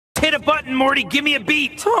hit a button, Morty. Give me a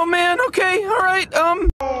beat. Oh man, okay, alright,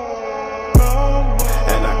 And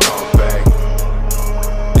I come back.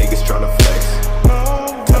 Niggas tryna flex.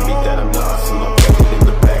 Tell me that I'm lost and I'm fucking in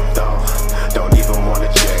the back door. Don't even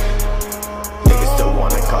wanna check. Niggas still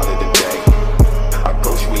wanna call it a day.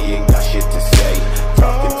 Approach me, ain't got shit to say.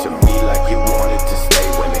 Talking to me like you wanted to stay.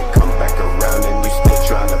 When it come back around and you still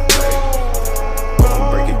tryna play. Go and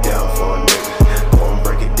break it down for a nigga. Go and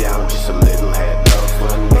break it down, just a little head love for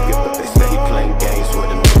a nigga. But they steady playing games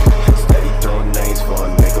with a nigga. Steady throwing names for a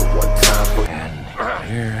nigga. One time for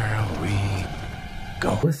here we go.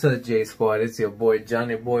 What's up, J Squad? It's your boy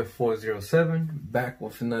Johnny Boy 407 back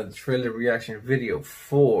with another trailer reaction video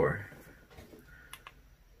for,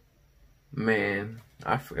 man,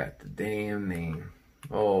 I forgot the damn name.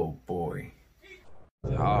 Oh boy.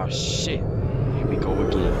 Oh shit. Here we go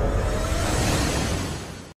again.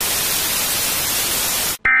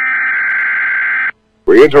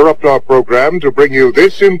 We interrupt our program to bring you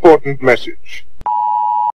this important message.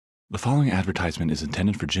 The following advertisement is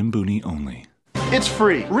intended for Jim Booney only. It's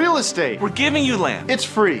free. Real estate. We're giving you land. It's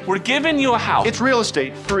free. We're giving you a house. It's real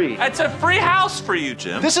estate. Free. It's a free house for you,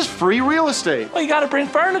 Jim. This is free real estate. Well, you gotta bring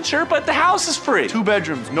furniture, but the house is free. 2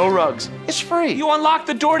 bedrooms, no rugs. It's free. You unlock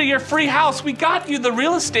the door to your free house. We got you the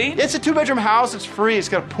real estate. It's a 2-bedroom house. It's free. It's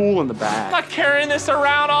got a pool in the I'm back. not carrying this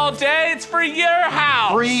around all day. It's for your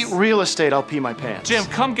house. Free real estate. I'll pee my pants. Jim,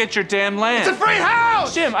 come get your damn land. It's a free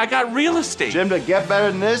house! Jim, I got real estate. Jim, to get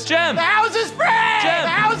better than this, Jim. the house is free! Jim. The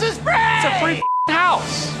house is free! It's a free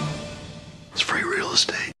house. It's free real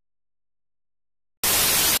estate.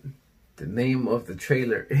 The name of the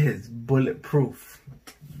trailer is Bulletproof.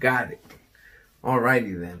 Got it.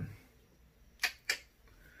 Alrighty then.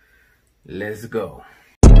 Let's go.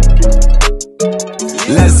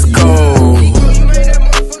 Let's go.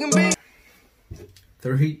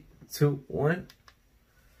 3, 2, 1.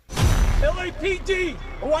 LAPD,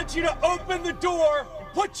 I want you to open the door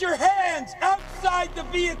and put your hands outside the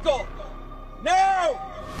vehicle. Now!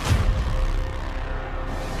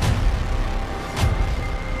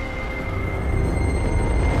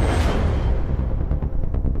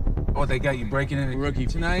 Oh, they got you breaking in a rookie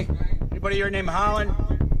tonight? Anybody here named Holland?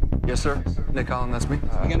 Yes, sir. Nick Holland, that's me.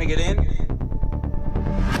 You gonna get in?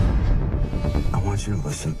 I want you to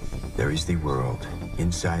listen. There is the world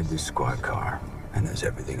inside this squad car, and there's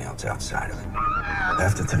everything else outside of it.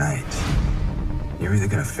 After tonight, you're either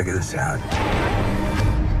gonna figure this out,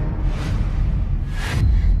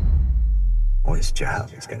 or this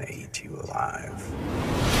job is gonna eat you alive.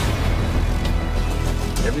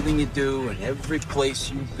 Everything you do and every place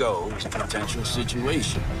you go is a potential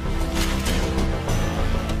situation.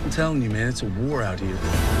 I'm telling you, man, it's a war out here.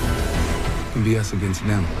 It can be us against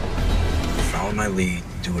them. Follow my lead,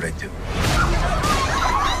 do what I do.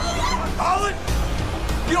 Holland!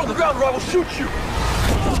 Get on the ground or I will shoot you!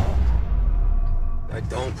 I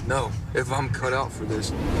don't know if I'm cut out for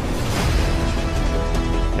this.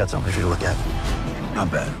 Got something for you to look at.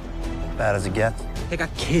 Not bad. Bad as it gets. They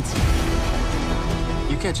got kids.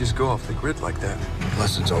 You can't just go off the grid like that.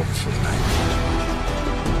 Lesson's over for the night.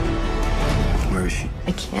 Where is she?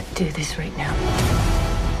 I can't do this right now.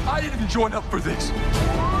 I didn't join up for this.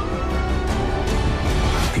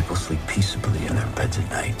 People sleep peaceably in their beds at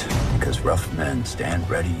night because rough men stand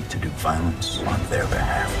ready to do violence on their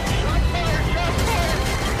behalf.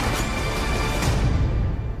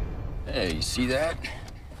 Hey, you see that?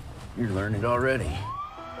 You're learning it already.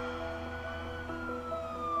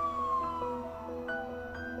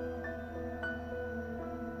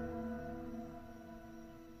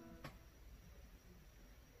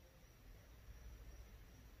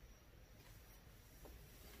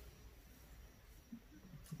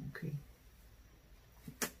 Okay.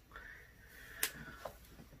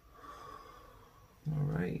 All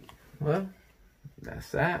right. Well,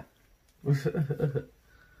 that's that.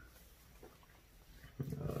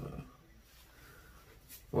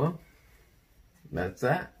 Well, that's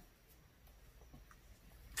that.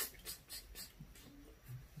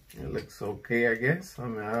 It looks okay, I guess. I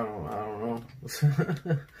mean, I don't know.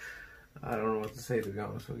 I don't know what to say, to be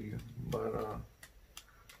honest with you. But all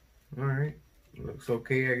right. Looks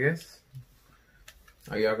okay, I guess.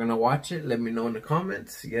 Are y'all gonna watch it? Let me know in the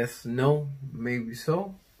comments. Yes, no, maybe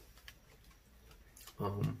so.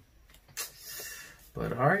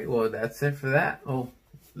 But all right, well, that's it for that. Oh,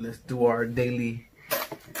 let's do our daily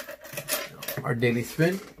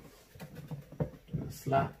spin.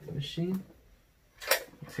 Slot machine.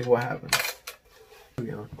 Let's see what happens.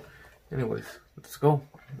 Anyways, let's go.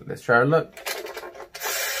 Let's try our luck.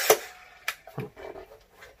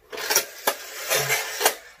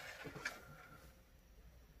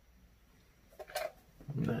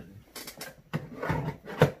 None.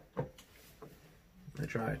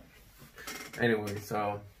 tried. Anyway,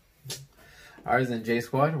 so ours and J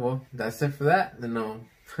Squad. Well, that's it for that. And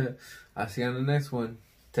I'll see you on the next one.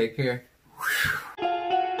 Take care.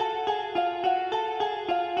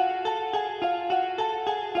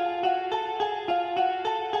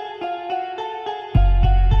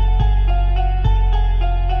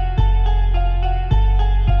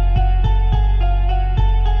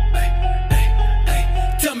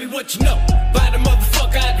 What you know about the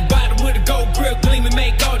motherfucker out the bottom with a gold grill gleaming,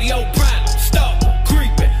 make audio prime. Stop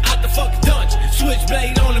creeping out the fucking dungeon.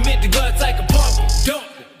 Switchblade on him, hit the guts like a pump. Dump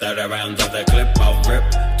 30 rounds of that clip, I'll rip.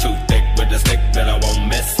 Too thick with the stick that I won't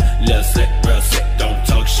miss. Little sick, real sick, don't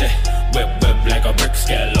talk shit. Whip like a brick,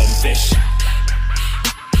 scale on fish.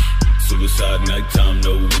 Suicide nighttime,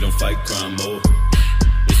 no, we don't fight crime, oh.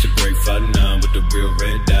 It's a great fight now with the real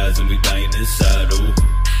red eyes, and we dying inside, oh.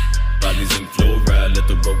 Bodies in fluoride, let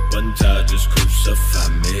the rope untie, just crucify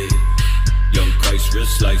me. Young Christ,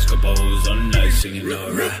 wrist slice, couple hoes on nice, singing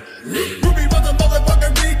alright. Ruby was a motherfucking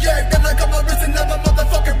reject, then I got my wrist and never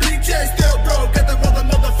motherfucking bleach. Still broke, get the brother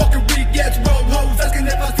motherfucking rejects. Roll hoes, asking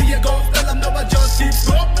if I see a ghost, tell them no, I just keep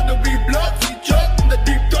broke. And the reblock, see chop, in the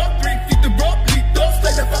deep dark, 3 feet the rope, lead off,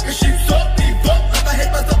 like the fucking sheep, so deep up. I'ma hate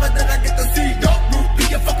myself and then I get the seed up. Ruby,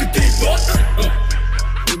 a fucking deep up.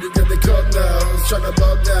 Ruby got the cut now, tryna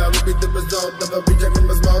bow down. Ruby the result of a reject from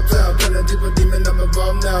a small town. Turning deep a demon, I'm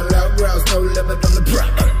involved now. Loud growls, no limit on the brow.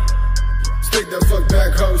 Stick the fuck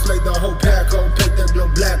back hoe, slay the whole pack hoe, take the glow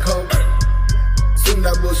black hoe. Soon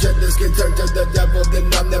I will shed the skin, turn to the devil, then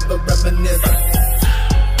I'll never reminisce.